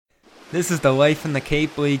This is the Life in the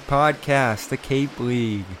Cape League podcast, the Cape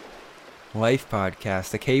League Life podcast,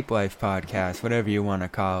 the Cape Life podcast, whatever you want to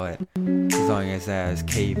call it, as long as it has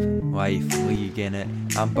Cape Life League in it.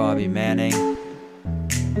 I'm Bobby Manning.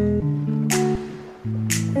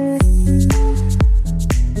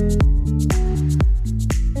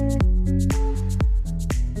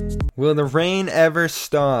 Will the rain ever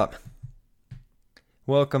stop?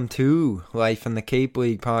 Welcome to Life in the Cape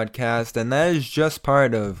League podcast, and that is just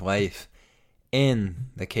part of life in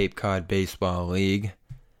the Cape Cod Baseball League.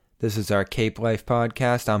 This is our Cape Life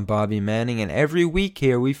podcast. I'm Bobby Manning, and every week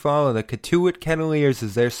here we follow the Cotuit Kettleers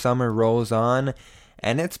as their summer rolls on,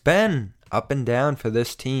 and it's been up and down for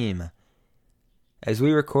this team. As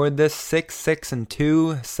we record this,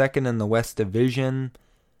 6-2, second in the West Division.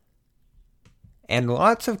 And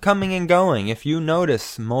lots of coming and going. If you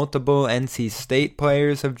notice, multiple NC State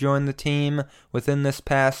players have joined the team within this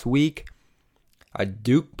past week. A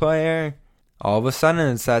Duke player. All of a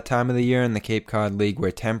sudden, it's that time of the year in the Cape Cod League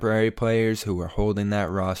where temporary players who are holding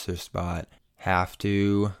that roster spot have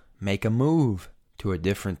to make a move to a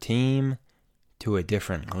different team, to a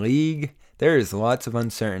different league. There is lots of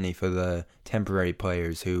uncertainty for the temporary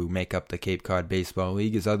players who make up the Cape Cod Baseball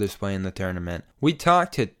League as others play in the tournament. We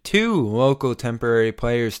talked to two local temporary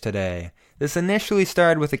players today. This initially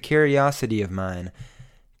started with a curiosity of mine.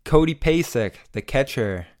 Cody Pasek, the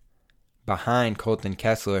catcher behind Colton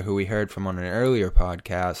Kessler, who we heard from on an earlier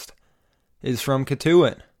podcast, is from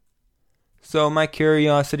Cotuit. So my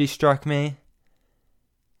curiosity struck me.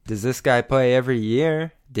 Does this guy play every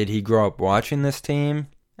year? Did he grow up watching this team?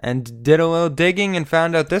 And did a little digging and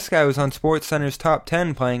found out this guy was on SportsCenter's top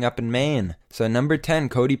 10 playing up in Maine. So number 10,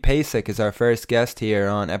 Cody Pasek, is our first guest here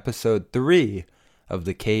on episode 3 of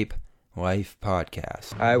the Cape Life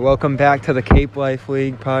podcast. All right, welcome back to the Cape Life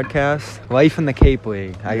League podcast. Life in the Cape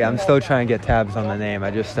League. I'm still trying to get tabs on the name. I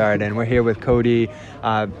just started, and we're here with Cody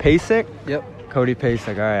Pasek. Yep. Cody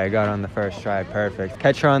Pasek. All right, I got it on the first try. Perfect.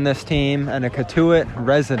 Catcher on this team and a Cotuit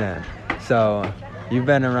resident. So you've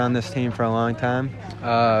been around this team for a long time?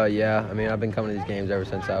 Yeah. I mean, I've been coming to these games ever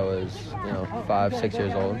since I was, 5, 6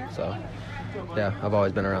 years old. So, yeah, I've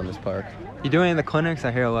always been around this park. You do any of the clinics?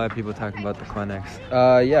 I hear a lot of people talking about the clinics.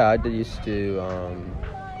 Yeah, I used to,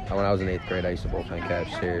 when I was in 8th grade, I used to bullpen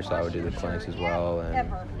catch here, so I would do the clinics as well.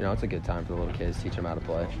 And, it's a good time for the little kids, teach them how to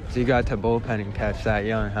play. So you got to bullpen and catch that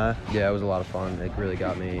young, huh? Yeah, it was a lot of fun. It really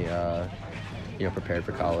got me, prepared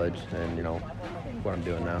for college and, what I'm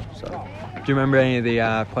doing now. So, do you remember any of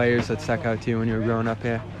the players that stuck out to you when you were growing up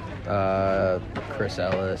here? Chris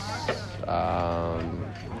Ellis,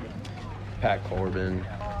 Pat Corbin.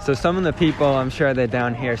 So some of the people, I'm sure they're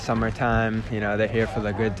down here summertime, they're here for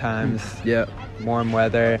the good times. Yep. Warm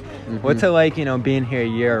weather. Mm-hmm. What's it like, being here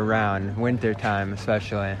year round, winter time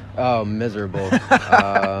especially? Oh, miserable.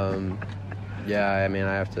 Yeah, I mean,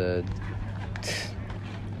 I have to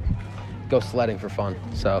go sledding for fun,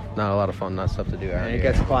 so not a lot of fun, not stuff to do out here. It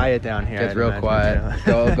gets quiet down here. It gets real quiet.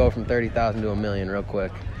 Go from 30,000 to a million real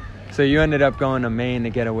quick. So you ended up going to Maine to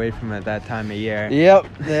get away from it that time of year. Yep.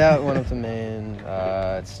 Yeah, went up to Maine.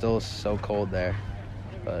 It's still so cold there,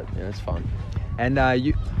 but it's fun. And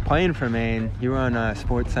you playing for Maine, you were on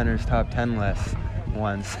SportsCenter's top 10 list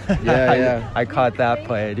once. Yeah. I caught that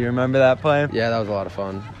play. Do you remember that play? Yeah, that was a lot of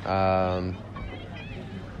fun.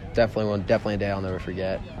 Definitely a day I'll never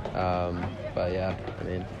forget. But yeah, I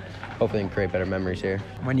mean, hopefully we can create better memories here.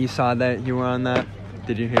 When you saw that you were on that,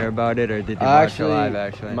 did you hear about it or did you watch it live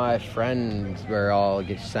actually? My friends were all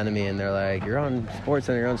sending me and they're like, you're on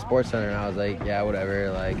SportsCenter, and I was like, yeah,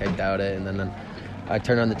 whatever, I doubt it. And then I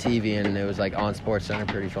turned on the TV and it was on SportsCenter,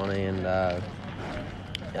 pretty funny, and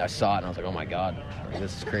I saw it and I was like, oh my God,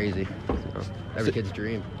 this is crazy. Every kid's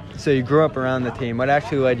dream. So you grew up around the team. What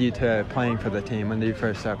actually led you to playing for the team? When did you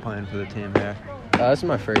first start playing for the team there? This is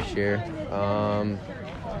my first year.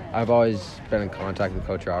 I've always been in contact with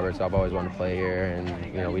Coach Roberts. I've always wanted to play here,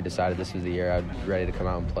 and we decided this was the year I was ready to come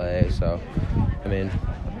out and play. So, I mean,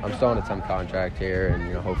 I'm still on a temp contract here,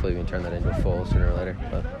 and hopefully we can turn that into a full sooner or later.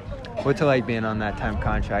 But what's it like being on that temp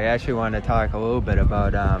contract? I actually wanted to talk a little bit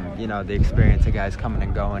about the experience of guys coming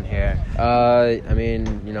and going here. I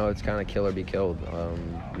mean, it's kind of kill or be killed.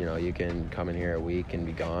 You can come in here a week and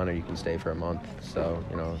be gone, or you can stay for a month. So,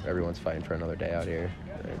 everyone's fighting for another day out here.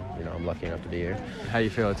 And, I'm lucky enough to be here. How do you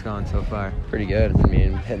feel it's going so far? Pretty good. I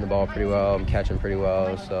mean, hitting the ball pretty well. I'm catching pretty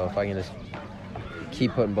well. So if I can just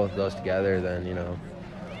keep putting both of those together, then,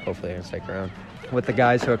 hopefully I can stick around. With the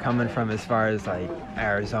guys who are coming from as far as like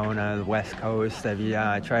Arizona, the West Coast, have you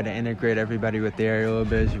tried to integrate everybody with the area a little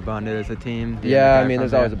bit as you bonded as a team? Yeah, I mean,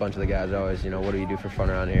 there's always a bunch of the guys always, what do you do for fun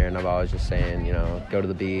around here? And I've always just saying, go to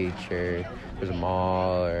the beach or there's a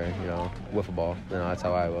mall or, wiffle ball. That's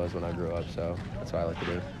how I was when I grew up, so that's what I like to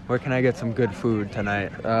do. Where can I get some good food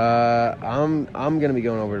tonight? I'm going to be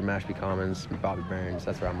going over to Mashpee Commons, Bobby Burns.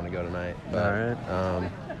 That's where I'm going to go tonight. But, all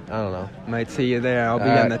right. I don't know. Might see you there. I'll be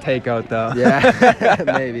getting the takeout, though. Yeah,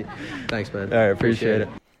 maybe. Thanks, man. All right, appreciate it.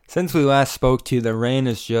 Since we last spoke to you, the rain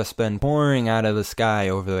has just been pouring out of the sky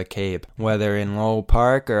over the Cape, whether in Lowell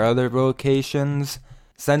Park or other locations.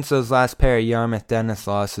 Since those last pair of Yarmouth Dennis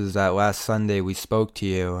losses that last Sunday we spoke to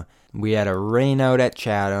you, we had a rain out at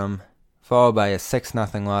Chatham, followed by a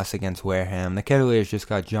 6-0 loss against Wareham. The Cavaliers just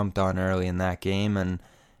got jumped on early in that game, and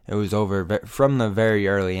it was over from the very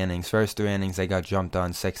early innings. First 3 innings, they got jumped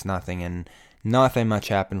on 6-0, and nothing much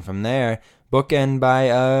happened from there. Bookend by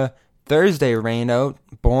a Thursday rainout.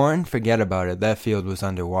 Bourne, forget about it. That field was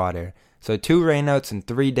underwater. So 2 rainouts in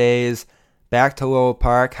 3 days. Back to Lowell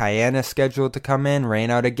Park. Hyannis scheduled to come in.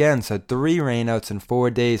 Rainout again. So 3 rainouts in 4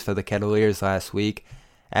 days for the Cavaliers last week.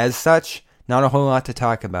 As such, not a whole lot to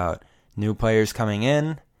talk about. New players coming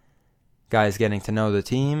in. Guys getting to know the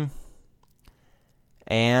team.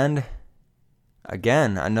 And,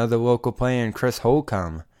 again, another local player in Chris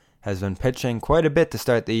Holcomb has been pitching quite a bit to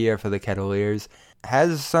start the year for the Cavaliers.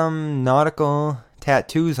 Has some nautical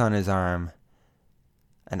tattoos on his arm.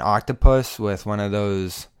 An octopus with one of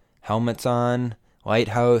those helmets on.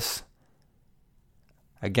 Lighthouse.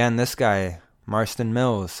 Again, this guy, Marston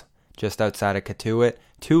Mills, just outside of Cotuit.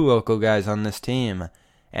 2 local guys on this team.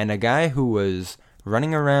 And a guy who was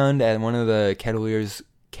running around at one of the Cavaliers'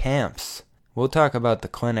 camps. We'll talk about the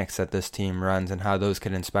clinics that this team runs and how those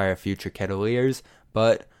could inspire future Cavaliers,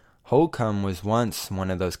 but Holcomb was once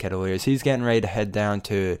one of those Cavaliers. He's getting ready to head down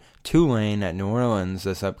to Tulane at New Orleans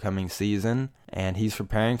this upcoming season, and he's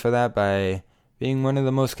preparing for that by being one of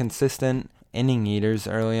the most consistent inning eaters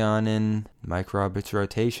early on in Mike Roberts'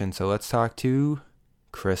 rotation. So let's talk to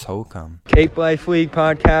Chris Holcomb. Cape Life League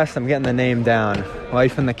podcast. I'm getting the name down.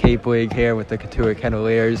 Life in the Cape League here with the Cotuit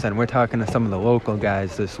Cavaliers, and we're talking to some of the local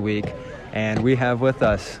guys this week. And we have with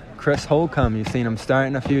us Chris Holcomb. You've seen him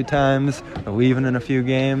starting a few times, leaving in a few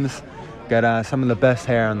games. Got some of the best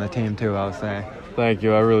hair on the team, too, I'll say. Thank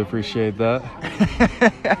you. I really appreciate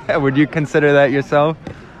that. Would you consider that yourself?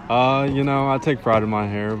 I take pride in my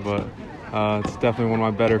hair, but it's definitely one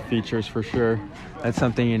of my better features for sure. That's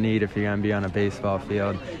something you need if you're going to be on a baseball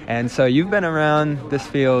field. And so you've been around this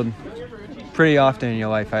field pretty often in your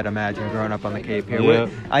life, I'd imagine, growing up on the Cape here. Yeah.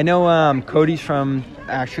 I know Cody's from,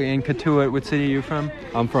 actually, in Cotuit. What city are you from?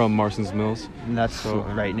 I'm from Marston's Mills. And that's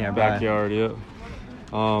right nearby. Backyard, yeah.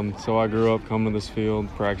 So I grew up coming to this field,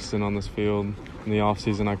 practicing on this field. In the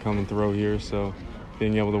off-season, I come and throw here, so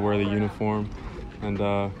being able to wear the uniform and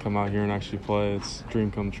come out here and actually play, it's a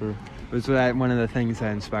dream come true. Was that one of the things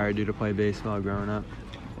that inspired you to play baseball growing up?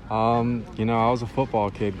 I was a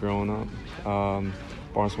football kid growing up.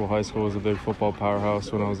 Barnstable High School was a big football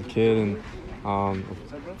powerhouse when I was a kid, and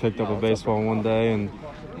picked up a baseball one day and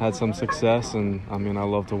had some success. And I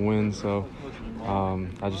love to win, so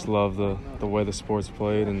I just love the way the sport's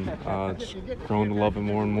played, and just growing to love it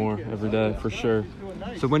more and more every day for sure.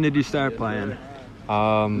 So when did you start playing?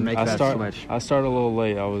 I switch. started a little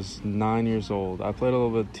late. I was 9 years old. I played a little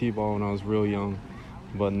bit of t-ball when I was real young,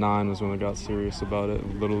 but 9 was when I got serious about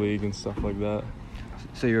it, Little League and stuff like that.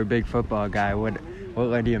 So you're a big football guy. What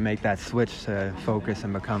led you to make that switch to focus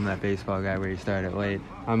and become that baseball guy where you started late?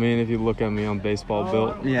 If you look at me, I'm baseball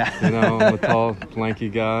built. Yeah. I'm a tall, lanky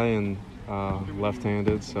guy and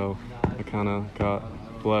left-handed, so I kind of got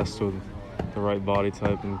blessed with the right body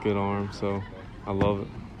type and good arm, so I love it.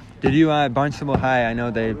 Did you, Barnstable High, I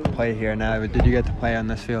know they play here now, but did you get to play on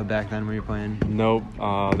this field back then when you were playing? Nope.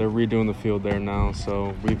 They're redoing the field there now,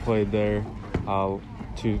 so we played there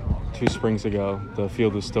two springs ago. The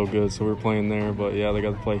field was still good, so we were playing there, but yeah, they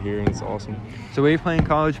got to play here, and it's awesome. So where are you playing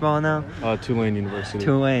college ball now? Tulane University.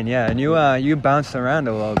 Tulane, yeah. And you bounced around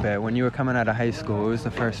a little bit. When you were coming out of high school, what was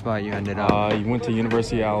the first spot you ended up? You went to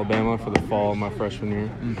University of Alabama for the fall of my freshman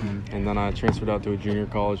year, Mm-hmm. and then I transferred out to a junior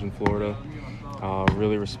college in Florida.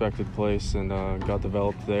 Really respected place, and got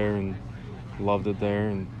developed there and loved it there,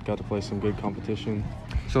 and got to play some good competition.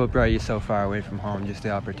 So what brought you so far away from home? Just the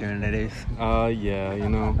opportunities? Yeah,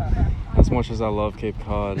 as much as I love Cape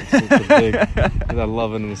Cod, it's a big. I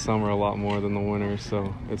love it in the summer a lot more than the winter.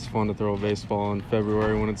 So it's fun to throw a baseball in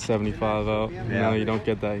February when it's 75 out. Yeah. You know, you don't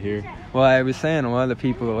get that here. Well, I was saying a lot of the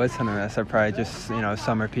people who listen to this are probably just,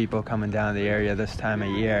 summer people coming down the area this time of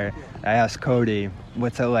year. I asked Cody,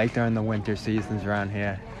 what's it like during the winter seasons around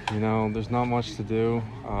here? You know, there's not much to do.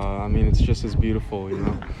 I mean, it's just as beautiful,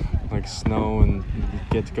 like snow, and you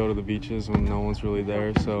get to go to the beaches when no one's really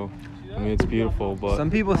there. So, I mean, it's beautiful. But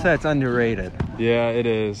some people say it's underrated. Yeah, it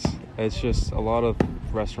is. It's just a lot of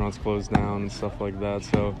restaurants close down and stuff like that.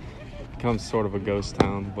 So it becomes sort of a ghost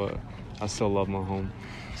town, but I still love my home.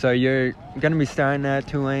 So you're going to be starting at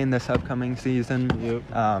Tulane this upcoming season.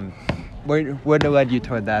 Yep. What led you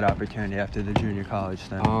toward that opportunity after the junior college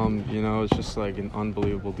thing? It's just like an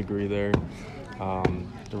unbelievable degree there.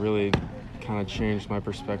 It really kind of changed my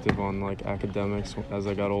perspective on like academics as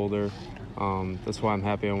I got older. That's why I'm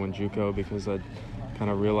happy I went JUCO, because I kind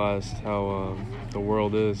of realized how the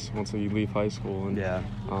world is once you leave high school, and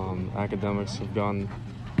academics have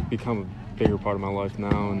become a bigger part of my life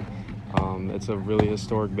now, and it's a really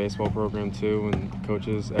historic baseball program too, and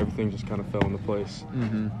coaches, everything just kind of fell into place.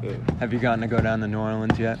 Mm-hmm. Yeah. Have you gotten to go down to New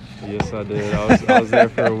Orleans yet? Yes, I did. I was there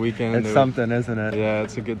for a weekend. It's something, isn't it? Yeah,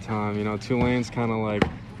 it's a good time. Tulane's kind of like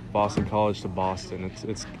Boston College to Boston.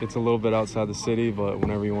 It's a little bit outside the city, but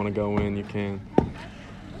whenever you want to go in, you can.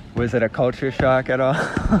 Was it a culture shock at all?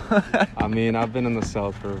 I mean, I've been in the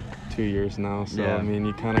South for 2 years now, so I mean,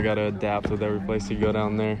 you kind of got to adapt with every place you go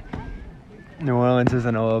down there. New Orleans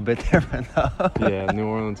isn't a little bit different, though. Yeah, New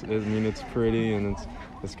Orleans, it's pretty, and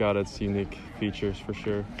it's got its unique features for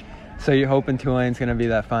sure. So you're hoping Tulane's going to be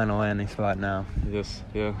that final landing spot now? Yes,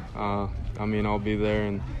 yeah. I mean, I'll be there,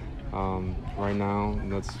 and right now,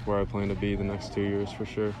 that's where I plan to be the next 2 years for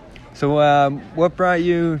sure. So what brought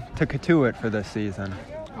you to Cotuit for this season?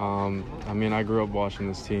 I mean, I grew up watching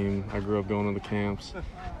this team. I grew up going to the camps.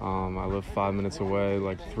 I live 5 minutes away,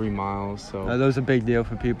 like 3 miles. So those are a big deal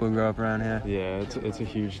for people who grow up around here. Yeah, it's a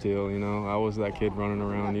huge deal. I was that kid running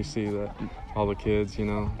around. You see that all the kids,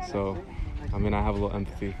 So, I mean, I have a little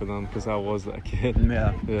empathy for them because I was that kid.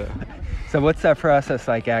 Yeah. Yeah. So what's that process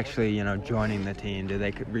like actually, joining the team? Do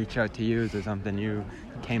they reach out to you? Is there something you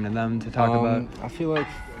came to them to talk about? I feel like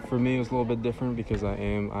for me it was a little bit different because I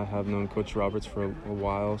have known Coach Roberts for a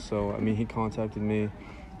while. So, I mean, he contacted me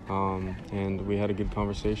and we had a good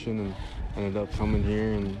conversation and ended up coming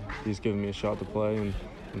here, and he's given me a shot to play, and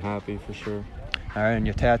I'm happy for sure. All right, and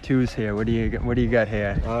your tattoos here. What do you got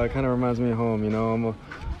here? It kind of reminds me of home. I'm a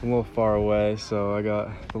little far away, so I got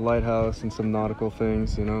the lighthouse and some nautical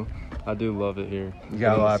things. I do love it here. You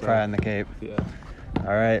got a lot of pride in the Cape. Yeah.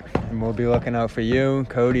 All right, and we'll be looking out for you,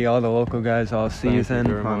 Cody, all the local guys all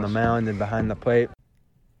season on the mound and behind the plate.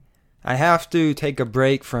 I have to take a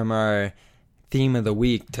break from our theme of the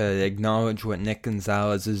week to acknowledge what Nick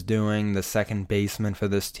Gonzalez is doing. The second baseman for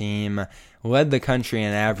this team led the country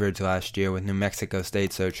in average last year with New Mexico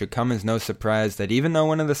State, so it should come as no surprise that even though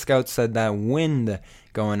one of the scouts said that wind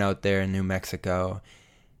going out there in New Mexico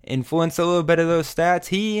influenced a little bit of those stats,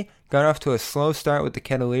 he got off to a slow start with the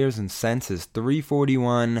Kettleers and sent his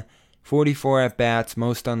 .341, 44 at-bats,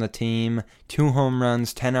 most on the team, 2 home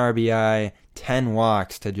runs, 10 RBI, 10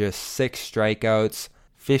 walks to just 6 strikeouts,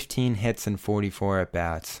 15 hits and 44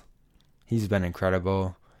 at-bats. He's been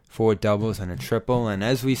incredible. 4 doubles and a triple, and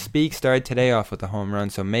as we speak, started today off with a home run,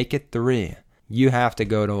 so make it 3. You have to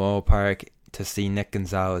go to Lowell Park to see Nick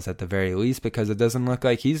Gonzalez at the very least, because it doesn't look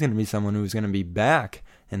like he's going to be someone who's going to be back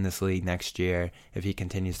in this league next year if he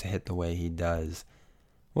continues to hit the way he does.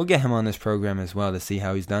 We'll get him on this program as well to see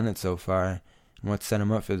how he's done it so far and what set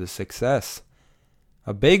him up for the success.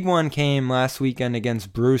 A big one came last weekend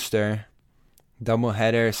against Brewster.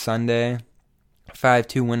 Doubleheader Sunday.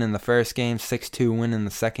 5-2 win in the first game, 6-2 win in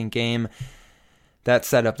the second game. That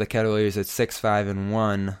set up the Kettleers at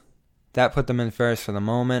 6-5-1. That put them in first for the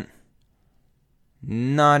moment.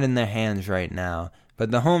 Not in their hands right now. But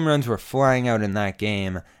the home runs were flying out in that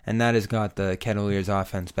game, and that has got the Kettleers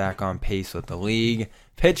offense back on pace with the league.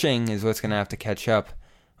 Pitching is what's going to have to catch up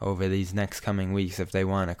over these next coming weeks if they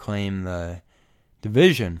want to claim the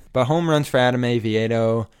division. But home runs for Adam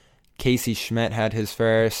Oviedo. Casey Schmidt had his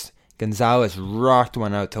first. Gonzalez rocked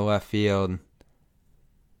one out to left field.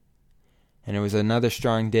 And it was another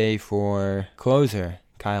strong day for closer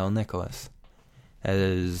Kyle Nicholas,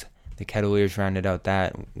 as the Kettleers rounded out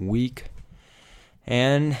that week.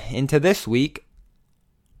 And into this week,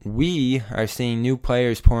 we are seeing new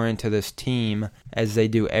players pour into this team as they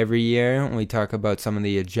do every year. We talk about some of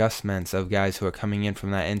the adjustments of guys who are coming in from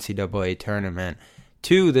that NCAA tournament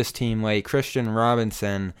to this team. Like Christian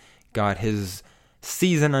Robinson got his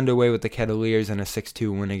season underway with the Kettleers and a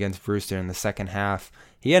 6-2 win against Brewster in the second half.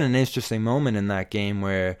 He had an interesting moment in that game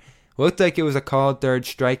where it looked like it was a called third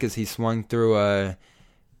strike as he swung through a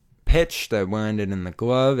pitch that landed in the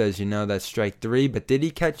glove. As you know, that's strike 3. But did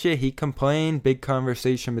he catch it? He complained. Big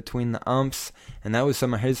conversation between the umps. And that was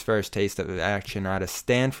some of his first taste of action out of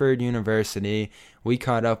Stanford University. We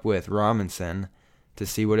caught up with Robinson to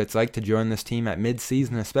see what it's like to join this team at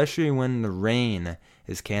mid-season, especially when the rain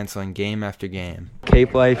is canceling game after game.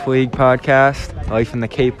 Cape Life League podcast, Life in the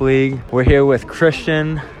Cape League. We're here with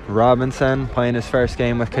Christian Robinson playing his first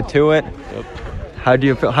game with Cotuit. Yep. How do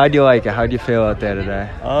you feel? How do you like it? How do you feel out there today?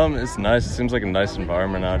 It's nice. It seems like a nice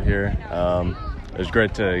environment out here. It was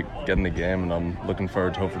great to get in the game, and I'm looking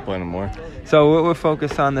forward to hopefully playing more. So what we're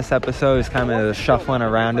focused on this episode is kind of the shuffling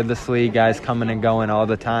around of this league, guys coming and going all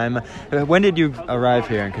the time. When did you arrive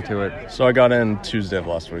here in Cotuit? So I got in Tuesday of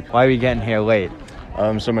last week. Why are you getting here late?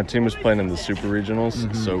 So my team was playing in the Super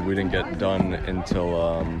Regionals, so we didn't get done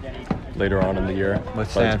until later on in the year.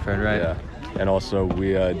 With Stanford, right? Yeah. And also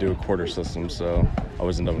we do a quarter system, so I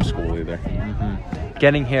wasn't done with school either. Mm-hmm.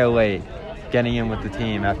 Getting here late, getting in with the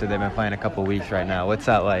team after they've been playing a couple weeks right now. What's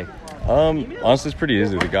that like? Honestly, it's pretty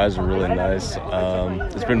easy. The guys are really nice.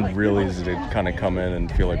 It's been real easy to kind of come in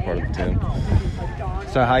and feel like part of the team.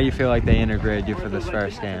 So how you feel like they integrated you for this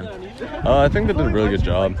first game? I think they did a really good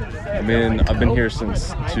job. I mean, I've been here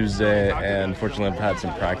since Tuesday, and fortunately I've had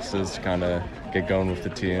some practices to kind of get going with the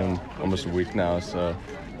team almost a week now, so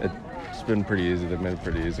it's been pretty easy. They've made it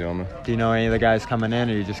pretty easy on me. Do you know any of the guys coming in,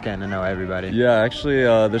 or are you just getting to know everybody? Yeah, actually,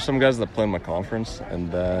 there's some guys that play in my conference,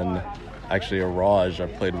 and then actually Raj I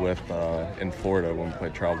played with in Florida when we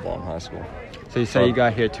played travel ball in high school. So you say you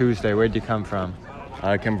got here Tuesday. Where'd you come from?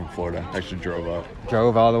 I came from Florida. Actually drove up.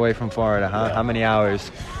 Drove all the way from Florida, huh? Yeah. How many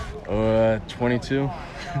hours? 22.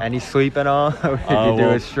 Any sleep at all? Or did you do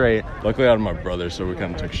it straight? Luckily I had my brother, so we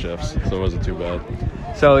kind of took shifts, so it wasn't too bad.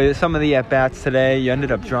 So some of the at-bats today, you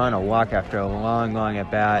ended up drawing a walk after a long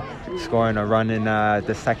at-bat, scoring a run in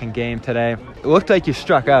the second game today. It looked like you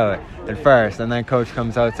struck out at first, and then coach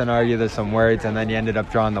comes out and argue there's some words, and then you ended up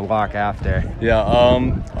drawing the walk after. Yeah,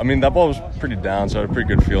 I mean, that ball was pretty down, so I had a pretty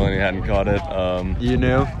good feeling he hadn't caught it. You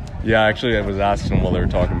knew? Yeah, actually, I was asking him while they were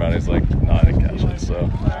talking about it. He's like, no, I didn't catch it. So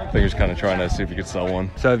I think he was kind of trying to see if he could sell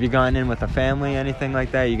one. So have you gone in with a family, anything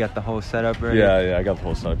like that? You got the whole setup ready? Yeah, I got the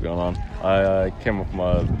whole setup going on. I came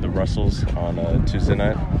with the Russells on Tuesday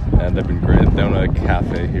night, and they've been great. They own a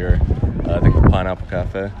cafe here, I think the Pineapple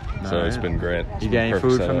Cafe. So It's been great. You get any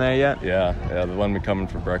food from there yet? Yeah, they're letting me come in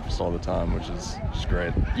for breakfast all the time, which is just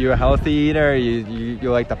great. You a healthy eater, or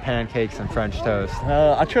you like the pancakes and French toast?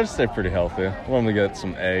 I try to stay pretty healthy. I wanted to get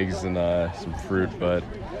some eggs and some fruit, but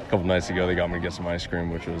a couple nights ago they got me to get some ice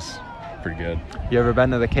cream, which was pretty good. You ever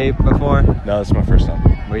been to the Cape before? No, this is my first time.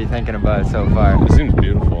 What are you thinking about it so far? It seems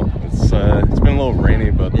beautiful. It's been a little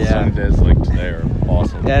rainy, but the sunny days like today are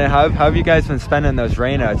awesome. Yeah, how have you guys been spending those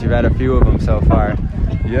rainouts? You've had a few of them so far.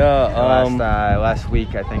 Yeah, last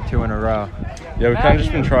week, I think 2 in a row. Yeah, we've kind of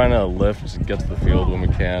just been trying to lift, get to the field when we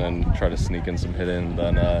can, and try to sneak in some hit-in.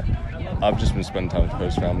 Then I've just been spending time with the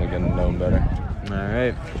host family, getting to know them better. All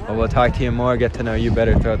right. Well, we'll talk to you more, get to know you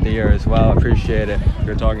better throughout the year as well. Appreciate it.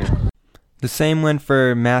 Good talking. The same went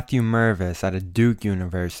for Matthew Mervis out of Duke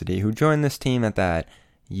University, who joined this team at that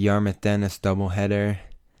Yarmouth-Dennis doubleheader.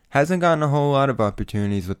 Hasn't gotten a whole lot of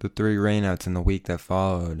opportunities with the 3 rainouts in the week that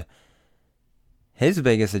followed. His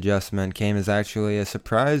biggest adjustment came as actually a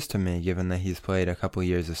surprise to me, given that he's played a couple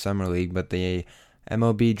years of Summer League, but the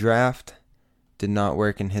MLB draft did not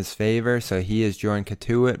work in his favor, so he has joined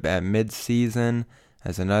Cotuit at mid-season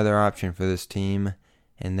as another option for this team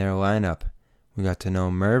in their lineup. We got to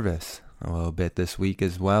know Mervis a little bit this week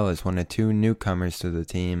as well as one of 2 newcomers to the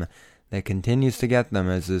team that continues to get them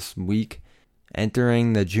as this week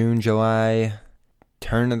entering the June-July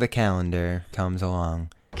turn of the calendar comes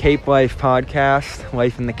along. Cape Life podcast,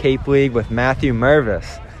 Life in the Cape League with Matthew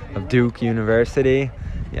Mervis of Duke University.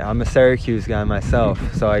 Yeah, I'm a Syracuse guy myself,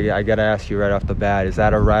 so I got to ask you right off the bat, is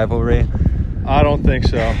that a rivalry? I don't think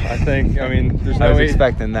so. I mean, there's I was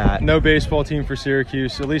expecting that. No baseball team for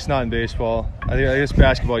Syracuse, at least not in baseball. I guess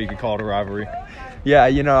basketball you could call it a rivalry. Yeah,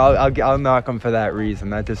 I'll knock them for that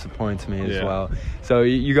reason. That disappoints me as well. So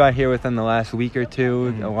you got here within the last week or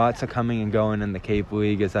two. Mm-hmm. Lots of coming and going in the Cape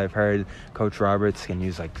League, as I've heard. Coach Roberts can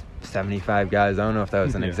use like 75 guys. I don't know if that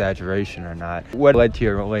was an exaggeration or not. What led to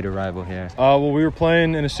your later arrival here? Well, we were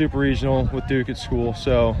playing in a super regional with Duke at school,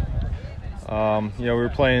 so we were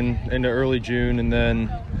playing into early June, and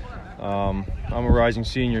then I'm a rising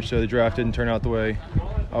senior, so the draft didn't turn out the way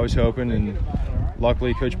I was hoping, and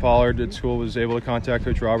luckily, Coach Pollard at school was able to contact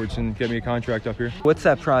Coach Roberts and get me a contract up here. What's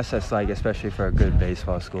that process like, especially for a good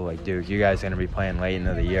baseball school like Duke? You guys are going to be playing late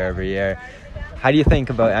into the year every year. How do you think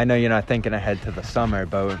about, I know you're not thinking ahead to the summer,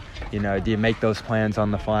 but, do you make those plans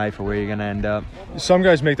on the fly for where you're going to end up? Some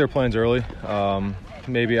guys make their plans early,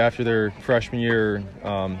 maybe after their freshman year,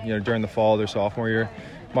 during the fall of their sophomore year.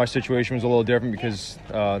 My situation was a little different because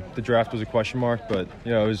the draft was a question mark, but,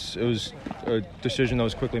 it was a decision that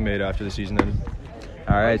was quickly made after the season ended.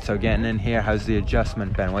 All right, so getting in here, how's the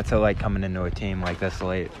adjustment been? What's it like coming into a team like this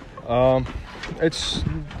late? It's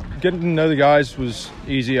getting to know the guys was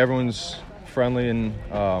easy. Everyone's friendly and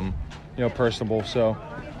personable, so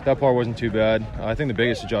that part wasn't too bad. I think the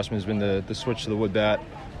biggest adjustment has been the switch to the wood bat.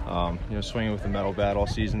 Swinging with the metal bat all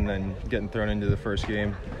season, then getting thrown into the first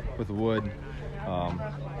game with the wood.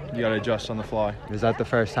 You got to adjust on the fly. Is that the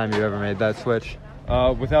first time you ever made that switch?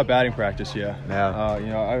 Without batting practice, yeah.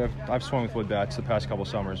 Yeah. I've swung with wood bats the past couple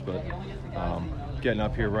summers, but getting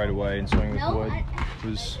up here right away and swinging with wood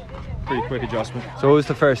was a pretty quick adjustment. So what was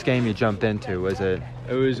the first game you jumped into? Was it?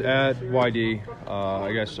 It was at YD,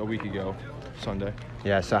 I guess a week ago, Sunday.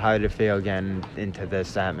 Yeah, so how did it feel getting into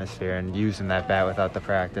this atmosphere and using that bat without the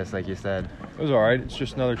practice, like you said? It was all right. It's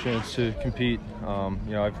just another chance to compete.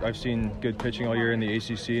 I've seen good pitching all year in the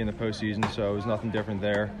ACC in the postseason, so it was nothing different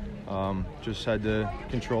there. Just had to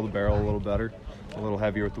control the barrel a little better, a little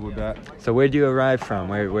heavier with the wood bat. So where'd you arrive from?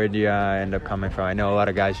 Where'd you end up coming from? I know a lot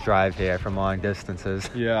of guys drive here from long distances.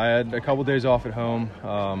 Yeah, I had a couple days off at home,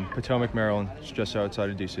 Potomac, Maryland, just outside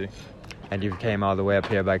of D.C. And you came all the way up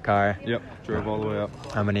here by car? Yep, drove all the way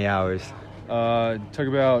up. How many hours? Took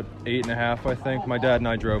about 8.5, I think. My dad and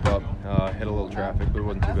I drove up, hit a little traffic, but it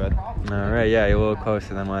wasn't too bad. All right, yeah, you're a little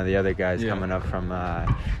closer than one of the other guys coming up from,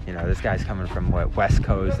 this guy's coming from West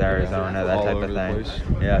Coast, Arizona, that type of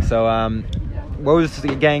thing. Yeah, so what was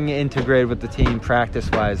getting integrated with the team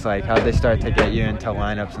practice-wise like? How'd they start to get you into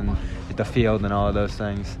lineups and the field and all of those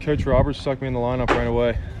things? Coach Roberts stuck me in the lineup right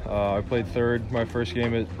away. I played third my first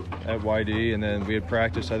game at YD, and then we had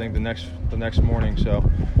practice I think the next morning. So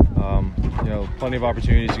plenty of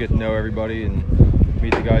opportunities to get to know everybody and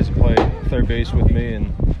meet the guys that play third base with me,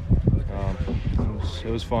 and it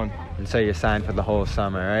was fun. And so you're signed for the whole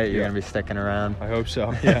summer, right? You're gonna be sticking around. I hope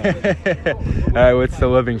so. Yeah. All right. What's the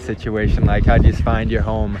living situation like? How'd you find your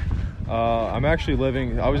home? I'm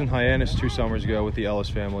actually I was in Hyannis 2 summers ago with the Ellis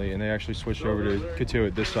family, and they actually switched over to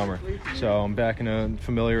Katuitt this summer. So I'm back in a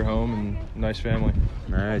familiar home and a nice family.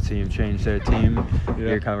 All right, so you've changed their team. Yeah.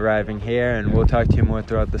 You're arriving here, and we'll talk to you more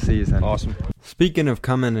throughout the season. Awesome. Speaking of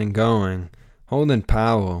coming and going, Holden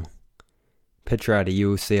Powell, pitcher out of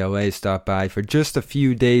UCLA, stopped by for just a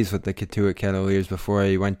few days with the Katuitt Cavaliers before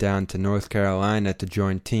he went down to North Carolina to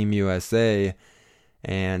join Team USA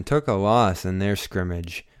and took a loss in their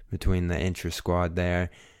scrimmage between the intra-squad there.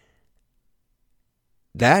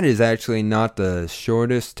 That is actually not the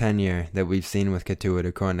shortest tenure that we've seen with Katuitt,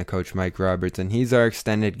 according to Coach Mike Roberts, and he's our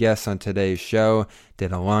extended guest on today's show.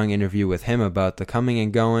 Did a long interview with him about the coming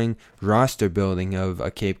and going roster building of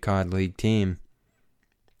a Cape Cod League team.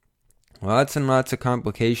 Lots and lots of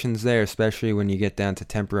complications there, especially when you get down to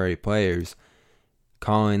temporary players,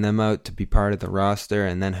 calling them out to be part of the roster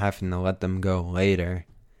and then having to let them go later.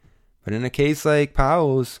 But in a case like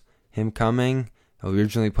Powell's, him coming,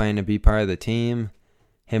 originally planning to be part of the team,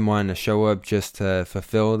 him wanting to show up just to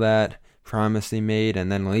fulfill that promise he made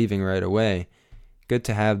and then leaving right away, good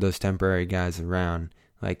to have those temporary guys around,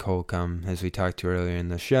 like Holcomb, as we talked to earlier in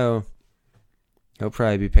the show. He'll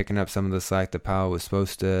probably be picking up some of the slack that Powell was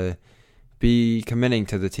supposed to be committing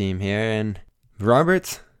to the team here. And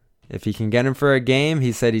Roberts, if he can get him for a game,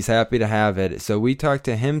 he said he's happy to have it. So we talked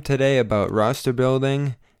to him today about roster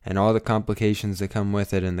building and all the complications that come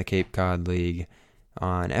with it in the Cape Cod League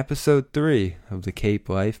on episode 3 of the Cape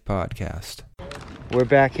Life podcast. We're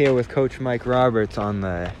back here with Coach Mike Roberts on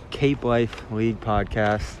the Cape Life League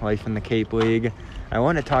podcast, Life in the Cape League. I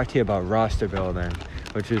want to talk to you about roster building,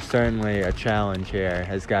 which is certainly a challenge here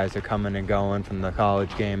as guys are coming and going from the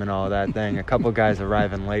college game and all that thing. A couple guys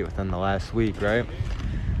arriving late within the last week, right?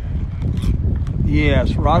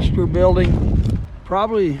 Yes, roster building.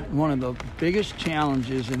 Probably one of the biggest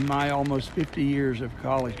challenges in my almost 50 years of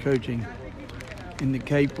college coaching in the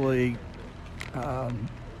Cape League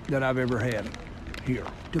that I've ever had here.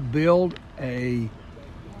 To build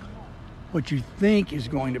what you think is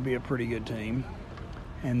going to be a pretty good team,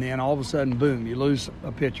 and then all of a sudden, boom, you lose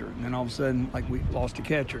a pitcher. And then all of a sudden, like we lost a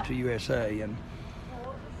catcher to USA. And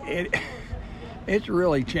it's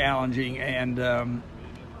really challenging, and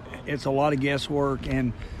it's a lot of guesswork.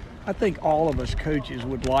 And I think all of us coaches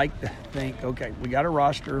would like to think, okay, we got a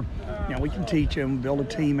roster, we can teach them, build a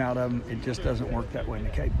team out of them. It just doesn't work that way in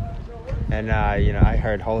the Cape. And, I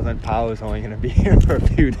heard Holden Powell's only going to be here for a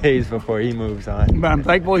few days before he moves on. But I'm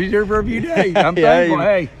thankful he's here for a few days. I'm Yeah,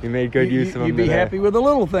 thankful. you made good use of him You'd be today. happy with the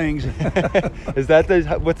little things. Is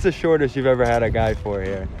that what's the shortest you've ever had a guy for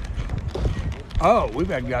here? Oh, we've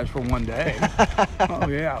had guys for one day. Oh,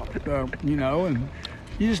 yeah. And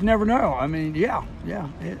you just never know. I mean,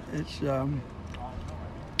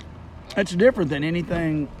 it's different than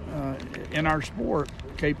anything in our sport,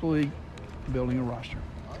 Cape League, building a roster.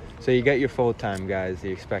 So you get your full-time guys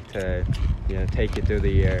you expect to, take you through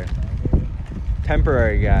the year.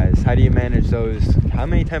 Temporary guys, how do you manage those? How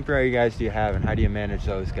many temporary guys do you have, and how do you manage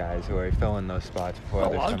those guys who are filling those spots before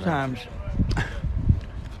others come in? A lot of times,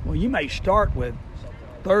 well, you may start with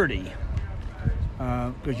 30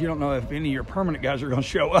 because you don't know if any of your permanent guys are going to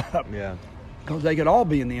show up. Yeah. Because they could all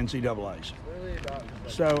be in the NCAAs.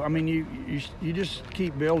 So, I mean, you just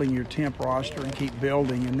keep building your temp roster and keep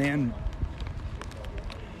building, and then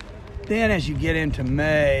as you get into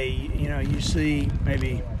May, you see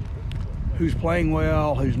maybe who's playing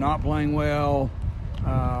well, who's not playing well,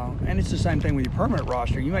 and it's the same thing with your permanent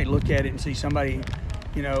roster. You may look at it and see somebody,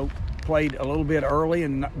 played a little bit early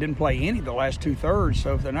and didn't play any the last 2/3.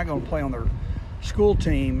 So if they're not going to play on their school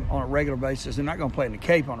team on a regular basis, they're not going to play in the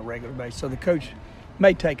Cape on a regular basis. So the coach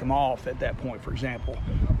may take them off at that point, for example,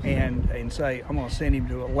 and say, I'm going to send him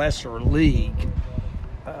to a lesser league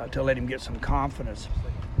to let him get some confidence.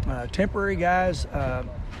 Temporary guys,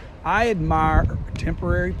 I admire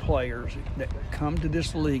temporary players that come to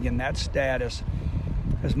this league in that status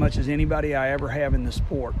as much as anybody I ever have in the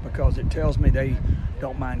sport, because it tells me they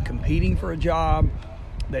don't mind competing for a job.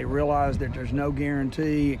 They realize that there's no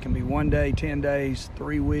guarantee. It can be 1 day, 10 days,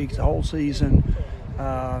 3 weeks, the whole season.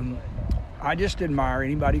 I just admire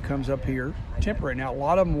anybody who comes up here temporary. Now, a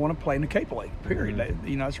lot of them want to play in the Cape League, period.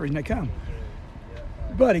 That's the reason they come.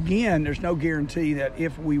 But again, there's no guarantee that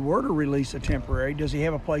if we were to release a temporary, does he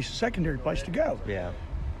have a secondary place to go? Yeah.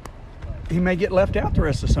 He may get left out the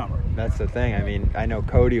rest of the summer. That's the thing. I mean, I know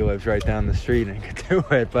Cody lives right down the street and could do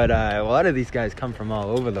it, but a lot of these guys come from all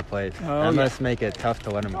over the place. That must make it tough to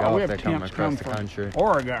let them go if they come across the country.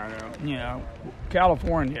 Oregon,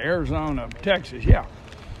 California, Arizona, Texas, yeah.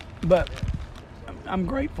 But I'm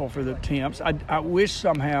grateful for the temps. I wish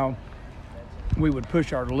somehow we would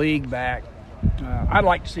push our league back. I'd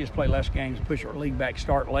like to see us play less games, push our league back,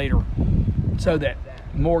 start later, so that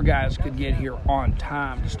more guys could get here on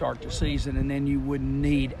time to start the season, and then you wouldn't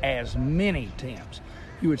need as many temps.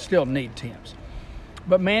 You would still need temps.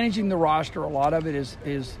 But managing the roster, a lot of it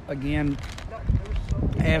is again,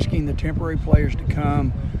 asking the temporary players to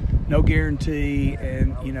come, no guarantee,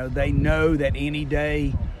 and, they know that any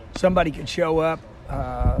day somebody could show up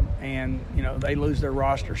and, they lose their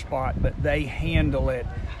roster spot, but they handle it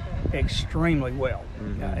extremely well.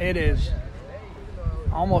 It is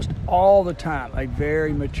almost all the time a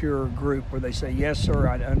very mature group where they say, yes, sir,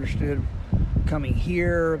 I understood coming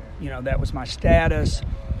here, that was my status.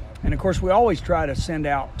 And of course, we always try to send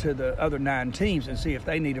out to the other 9 teams and see if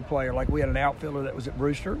they need a player. Like we had an outfielder that was at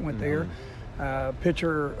Brewster, went there.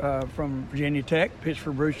 Pitcher from Virginia Tech pitched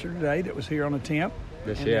for Brewster today that was here on a temp.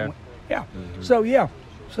 This year. Yeah. So,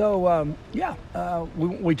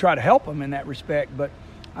 we try to help them in that respect, but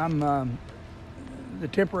the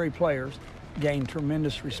temporary players gain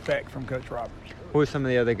tremendous respect from Coach Roberts. Who are some of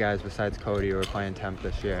the other guys besides Cody who are playing temp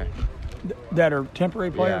this year? That are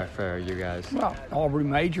temporary players? Yeah, for you guys. Well, Aubrey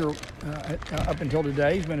Major, up until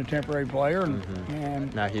today, he's been a temporary player.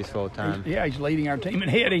 And now he's full-time. He's leading our team in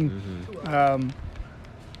hitting.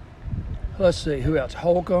 Let's see, who else?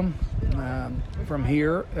 Holcomb from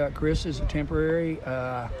here. Chris is a temporary.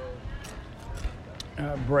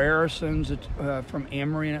 Brayerson's from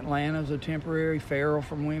Emory in Atlanta is a temporary. Farrell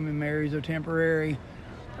from William & Mary's a temporary.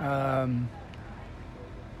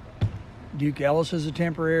 Duke Ellis is a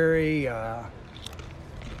temporary.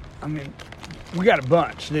 We got a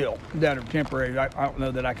bunch still that are temporary. I don't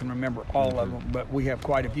know that I can remember all of them, but we have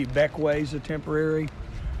quite a few. Beckway's a temporary.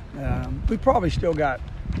 We probably still got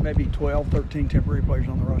maybe 12, 13 temporary players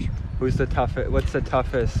on the roster. What's the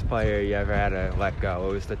toughest player you ever had to let go?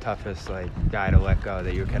 What was the toughest guy to let go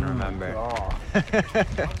that you can remember?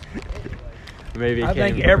 Maybe I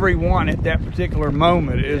think everyone at that particular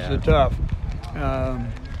moment is the tough. I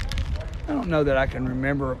don't know that I can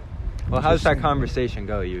remember. Well, how's that conversation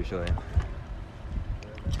go usually?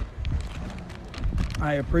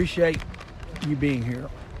 I appreciate you being here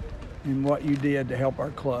and what you did to help our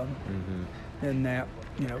club. And that,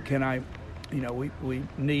 we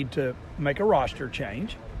need to make a roster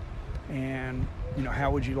change. And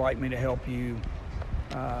how would you like me to help you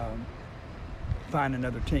find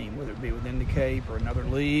another team, whether it be within the Cape or another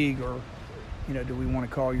league, or, do we want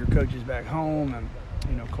to call your coaches back home and,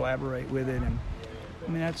 collaborate with it? And I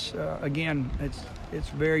mean, that's, again, it's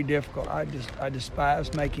very difficult. I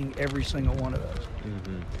despise making every single one of those.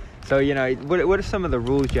 Mm-hmm. So, what are some of the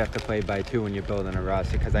rules you have to play by, too, when you're building a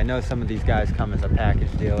roster? Because I know some of these guys come as a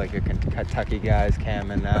package deal, like your Kentucky guys,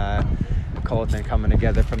 Cam and Colton coming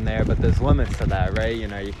together from there, but there's limits to that, right? You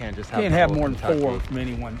can't just have... Can't have more than 4 from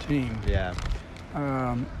any one team. Yeah.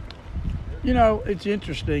 It's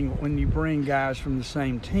interesting when you bring guys from the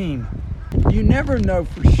same team. You never know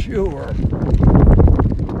for sure,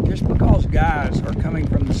 just because guys are coming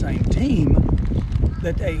from the same team,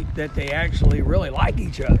 that they actually really like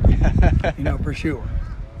each other, for sure.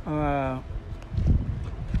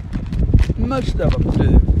 Most of them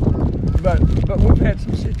do, but we've had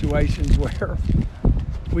some situations where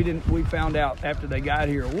we found out after they got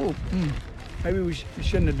here, maybe we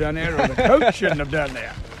shouldn't have done that, or the coach shouldn't have done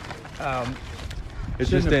that. It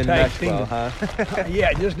just didn't match well, huh? Yeah,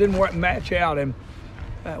 it just didn't match out, and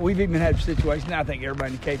we've even had situations, I think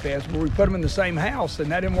everybody in the Cape has, where we put them in the same house,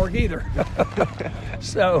 and that didn't work either.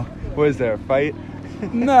 So, was there a fight?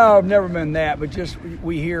 No, I've never been that, but just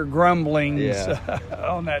we hear grumblings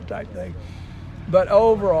on that type thing. But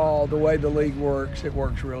overall, the way the league works, it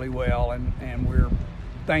works really well, and we're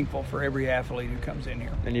thankful for every athlete who comes in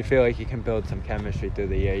here. And you feel like you can build some chemistry through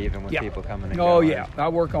the year, even with people coming and going. Oh, yeah. I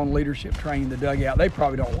work on leadership training the dugout. They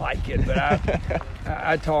probably don't like it, but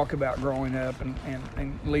I talk about growing up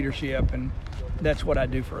and leadership, and that's what I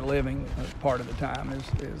do for a living part of the time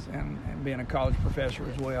is and being a college professor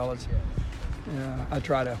as well. I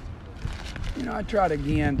try to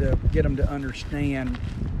again to get them to understand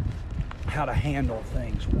how to handle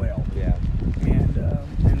things well. Yeah.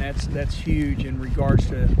 And that's huge in regards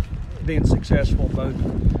to being successful both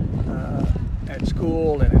at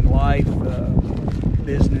school and in life,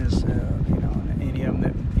 business, and any of them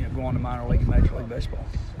that go on to minor league and major league baseball.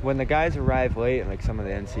 When the guys arrive late, like some of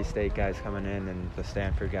the NC State guys coming in and the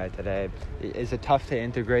Stanford guy today, is it tough to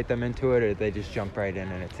integrate them into it, or do they just jump right in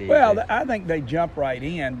and it's easy? Well, I think they jump right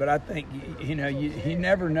in, but I think you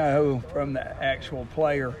never know from the actual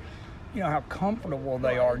player, how comfortable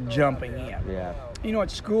they are jumping in. Yeah.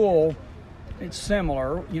 At school, it's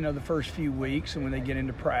similar, the first few weeks, and when they get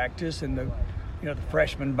into practice and the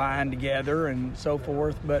freshmen bind together and so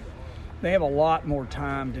forth, but they have a lot more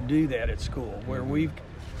time to do that at school, where we've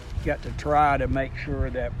got to try to make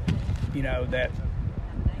sure that, that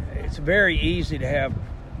it's very easy to have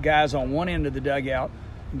guys on one end of the dugout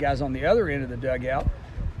and guys on the other end of the dugout,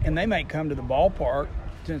 and they may come to the ballpark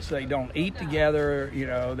since they don't eat together,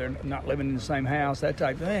 they're not living in the same house, that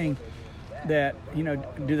type of thing, that,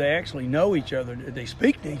 do they actually know each other? Do they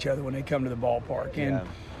speak to each other when they come to the ballpark? And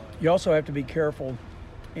you also have to be careful,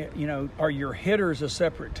 are your hitters a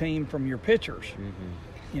separate team from your pitchers?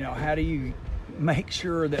 Mm-hmm. How do you make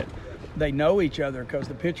sure that they know each other? Because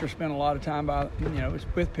the pitchers spend a lot of time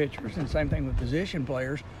with pitchers, and same thing with position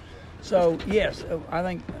players. So, yes, I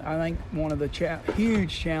think one of the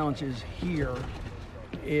huge challenges here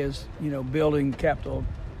is, building capital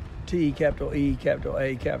T, capital E, capital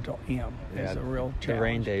A, capital M is a real challenge. The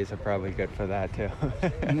rain days are probably good for that, too.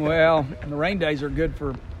 Well, the rain days are good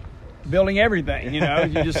for building everything, you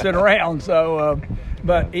just sit around. So,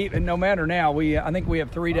 but even, no matter now, I think we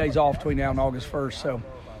have 3 days off between now and August 1st. So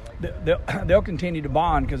they'll continue to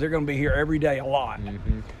bond because they're going to be here every day a lot.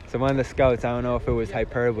 Mm-hmm. So one of the scouts, I don't know if it was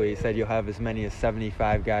hyperbole, he said you'll have as many as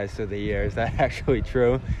 75 guys through the year. Is that actually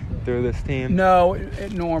true through this team? No,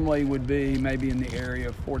 it normally would be maybe in the area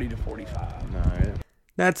of 40 to 45. All right.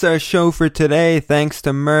 That's our show for today. Thanks to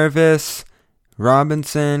Mervis,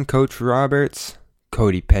 Robinson, Coach Roberts,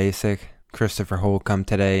 Cody Pasek, Christopher Holcomb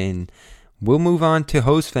today, and we'll move on to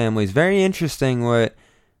host families. Very interesting what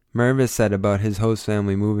Mervis said about his host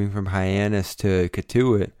family moving from Hyannis to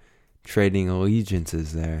Cotuit, trading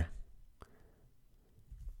allegiances there.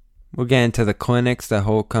 We'll get into the clinics that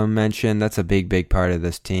Holcomb mentioned. That's a big part of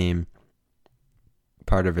this team.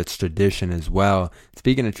 Part of its tradition as well.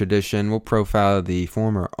 Speaking of tradition, we'll profile the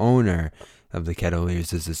former owner of the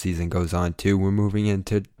Kettleers as the season goes on too. We're moving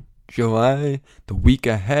into July, the week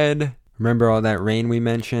ahead. Remember all that rain we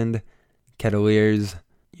mentioned? Kettleers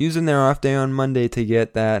using their off day on Monday to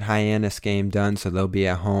get that Hyannis game done, so they'll be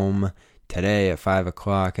at home today at 5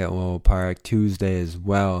 o'clock at Lowell Park. Tuesday as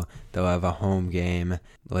well, they'll have a home game.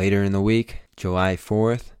 Later in the week, July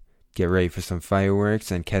 4th, get ready for some fireworks,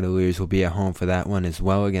 and Kettleers will be at home for that one as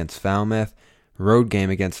well against Falmouth. Road game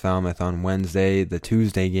against Falmouth on Wednesday. The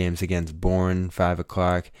Tuesday games against Bourne, 5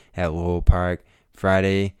 o'clock at Lowell Park.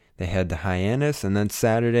 Friday, they head to Hyannis, and then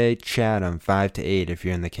Saturday, Chatham, 5 to 8 if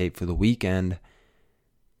you're in the Cape for the weekend.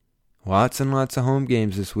 Lots and lots of home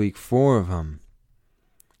games this week, 4 of them.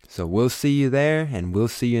 So we'll see you there, and we'll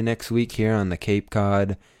see you next week here on the Cape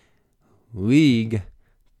Cod League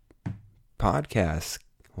podcast.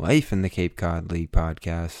 Life in the Cape Cod League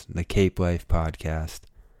podcast. The Cape Life podcast.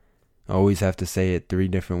 Always have to say it 3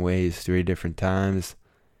 different ways, 3 different times.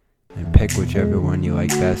 And pick whichever one you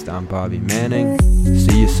like best. I'm Bobby Manning.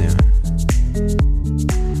 See you soon.